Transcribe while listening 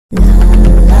So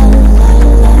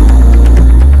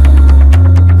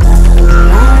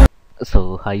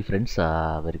hi friends,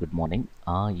 very good morning.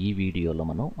 ఈ వీడియోలో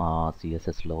మనం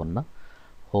సిఎస్ఎస్లో ఉన్న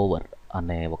హోవర్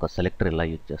అనే ఒక సెలెక్టర్ ఎలా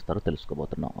యూజ్ చేస్తారో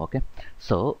తెలుసుకోబోతున్నాం. ఓకే,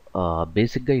 సో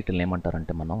బేసిక్గా వీటిని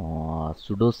ఏమంటారంటే మనం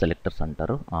సుడో సెలెక్టర్స్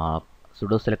అంటారు.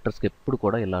 సుడో సెలెక్టర్స్కి ఎప్పుడు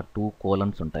కూడా ఇలా 2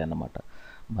 కోలన్స్ ఉంటాయన్నమాట.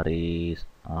 మరి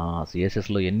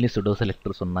సిఎస్ఎస్లో ఎన్ని సుడో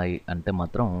సెలెక్టర్స్ ఉన్నాయి అంటే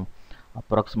మాత్రం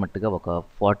అప్రాక్సిమేట్గా ఒక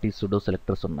 40 సుడో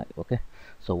సెలెక్టర్స్ ఉన్నాయి. ఓకే,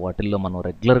 సో వాటిల్లో మనం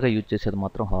రెగ్యులర్గా యూజ్ చేసేది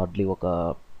మాత్రం హార్డ్లీ ఒక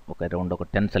అరౌండ్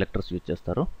 10 సెలెక్టర్స్ యూజ్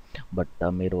చేస్తారు. బట్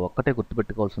మీరు ఒక్కటే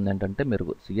గుర్తుపెట్టుకోవాల్సింది ఏంటంటే, మీరు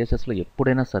సిఎస్ఎస్లో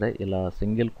ఎప్పుడైనా సరే ఇలా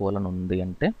సింగిల్ కోలన్ ఉంది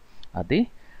అంటే అది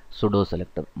సుడో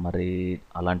సెలెక్టర్. మరి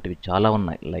అలాంటివి చాలా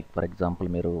ఉన్నాయి. లైక్ ఫర్ ఎగ్జాంపుల్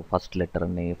మీరు ఫస్ట్ లెటర్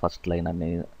అని, ఫస్ట్ లైన్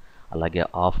అని, అలాగే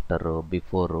ఆఫ్టర్,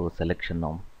 బిఫోర్, సెలెక్షన్,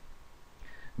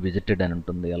 విజిటెడ్ అని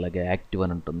ఉంటుంది, అలాగే యాక్టివ్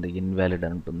అని ఉంటుంది, ఇన్వాలిడ్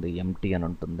అని ఉంటుంది, ఎంటీ అని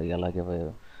ఉంటుంది, అలాగే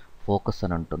ఫోకస్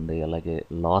అని ఉంటుంది, అలాగే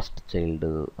లాస్ట్ చైల్డ్,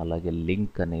 అలాగే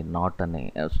లింక్ అని, నాట్ అని.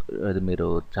 అది మీరు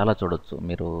చాలా చూడొచ్చు.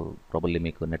 మీరు ప్రాబబ్లీ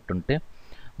మీకు నెట్ ఉంటే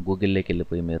గూగుల్లోకి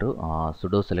వెళ్ళిపోయి మీరు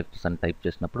సుడో సెలెక్టర్స్ అని టైప్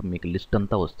చేసినప్పుడు మీకు లిస్ట్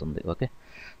అంతా వస్తుంది. ఓకే,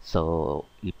 సో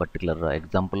ఈ పర్టికులర్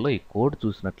ఎగ్జాంపుల్లో ఈ కోడ్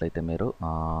చూసినట్లయితే మీరు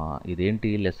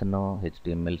ఇదేంటి lesson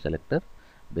HTML selector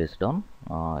based on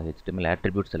HTML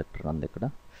attribute selector ఉంది ఇక్కడ.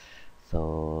 సో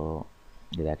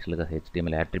ఇది యాక్చువల్గా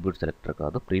హెచ్టిఎంఎల్ యాట్రిబ్యూట్ సెలెక్టర్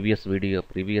కాదు, ప్రీవియస్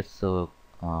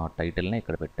టైటిల్ని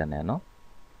ఇక్కడ పెట్టాను నేను.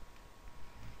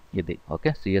 ఇది okay,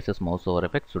 CSS mouse over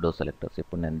effect sudo selectors.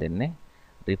 ఇప్పుడు నేను దీన్ని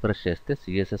రిఫ్రెష్ చేస్తే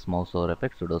CSS mouse over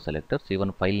effect sudo selectors,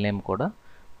 even file name కూడా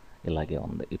ఇలాగే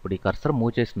ఉంది. ఇప్పుడు ఈ కర్సర్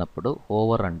మూవ్ చేసినప్పుడు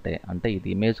ఓవర్ అంటే ఇది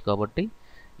ఇమేజ్ కాబట్టి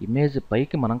ఇమేజ్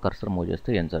పైకి మనం కర్సర్ మూవ్ చేస్తే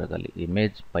ఏం జరగాలి?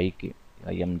 ఇమేజ్ పైకి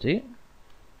ఐఎంజీ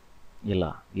ఇలా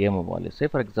ఏమవ్వాలి? సే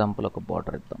ఫర్ ఎగ్జాంపుల్ ఒక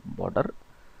బార్డర్ ఇద్దాం. బార్డర్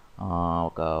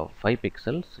ఒక 5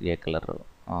 పిక్సెల్స్, ఏ కలర్?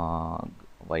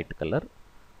 White colour,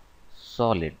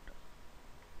 solid.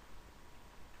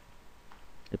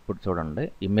 ఇప్పుడు చూడండి,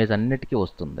 ఇమేజ్ అన్నిటికీ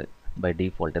వస్తుంది బై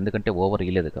డిఫాల్ట్, ఎందుకంటే ఓవర్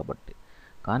ఇలేదు కాబట్టి.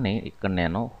 కానీ ఇక్కడ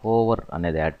నేను హోవర్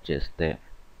అనేది యాడ్ చేస్తే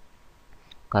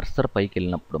కర్సర్ పైకి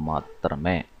వెళ్ళినప్పుడు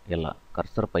మాత్రమే, ఇలా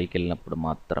కర్సర్ పైకి వెళ్ళినప్పుడు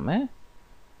మాత్రమే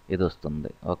ఇది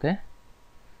వస్తుంది. ఓకే,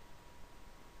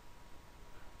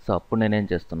 సో అప్పుడు నేనేం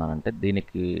చేస్తున్నానంటే,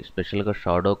 దీనికి స్పెషల్గా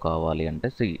షాడో కావాలి అంటే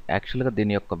యాక్చువల్గా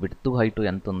దీని యొక్క విడ్త్ హైట్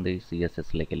ఎంత ఉంది?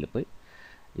 సిఎస్ఎస్లోకి వెళ్ళిపోయి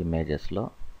ఇమేజెస్లో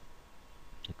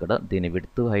ఇక్కడ దీని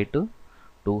విడ్త్ హైట్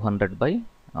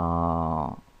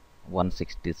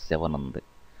 200/167 ఉంది.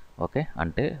 ఓకే,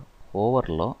 అంటే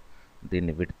ఓవర్లో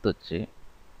దీని విడ్త్ వచ్చి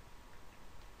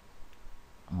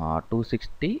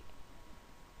 260,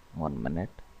 1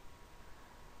 minute,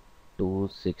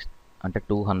 260 అంటే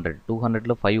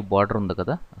 200లో 5 బార్డర్ ఉంది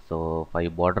కదా. సో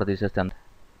 5 బార్డర్ తీసేస్తే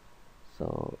సో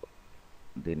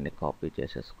దీన్ని కాపీ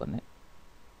చేసేసుకొని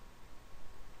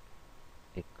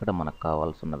ఇక్కడ మనకు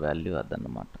కావాల్సిన వాల్యూ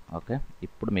అదన్నమాట. ఓకే,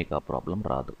 ఇప్పుడు మీకు ఆ ప్రాబ్లం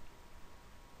రాదు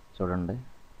చూడండి.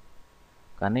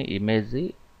 కానీ ఇమేజ్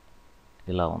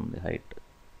ఇలా ఉంది హైట్.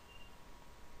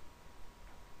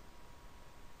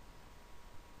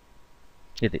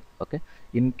 ఇది ఓకే.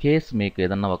 ఇన్ కేస్ మీకు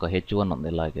ఏదన్నా ఒక H1 ఉంది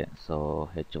ఇలాగే, so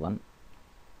H1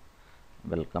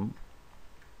 welcome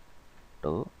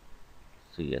to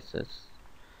CSS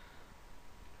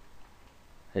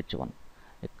H1.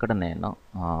 ఇక్కడ నేను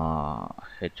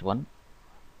H1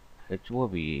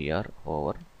 HOVER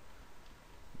ఓవర్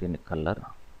దీని కలర్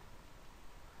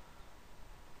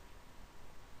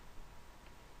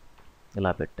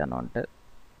ఇలా పెట్టాను అంటే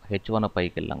H1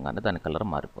 పైకి వెళ్ళంగానే దాని కలర్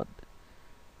మారిపోద్ది.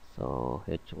 So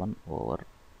H1 over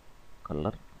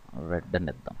colour red అని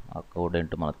ఇద్దాం. ఆ కోడ్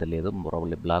ఏంటో మనకు తెలియదు,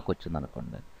 ప్రాబ్లీ బ్లాక్ వచ్చింది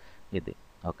అనుకోండి ఇది.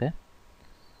 ఓకే,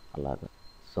 అలాగా.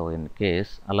 సో ఇన్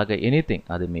కేస్ అలాగే ఎనీథింగ్,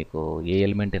 అది మీకు ఏ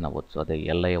ఎలిమెంట్ అయినా అవ్వచ్చు, అదే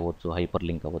ఎల్ఐ అవ్వచ్చు, హైపర్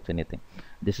లింక్ అవ్వచ్చు, anything.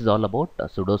 This is all about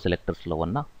sudo సెలెక్టర్స్లో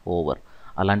ఉన్న ఓవర్.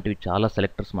 అలాంటివి చాలా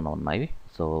సెలెక్టర్స్ మనం ఉన్నాయి.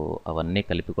 సో అవన్నీ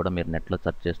కలిపి కూడా మీరు నెట్లో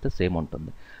సెర్చ్ చేస్తే సేమ్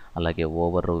ఉంటుంది. అలాగే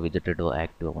ఓవర్, విజిటెడ్,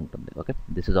 యాక్టివ్ ఉంటుంది. Okay,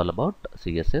 this is all about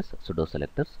CSS sudo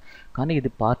selectors. కానీ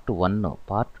ఇది పార్ట్ 1.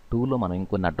 పార్ట్ 2లో మనం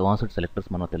ఇంకొన్ని అడ్వాన్స్డ్ సెలెక్టర్స్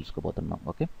మనం తెలుసుకోబోతున్నాం.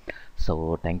 Okay, so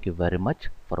thank you very much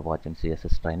for watching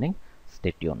CSS training.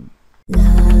 Stay tune.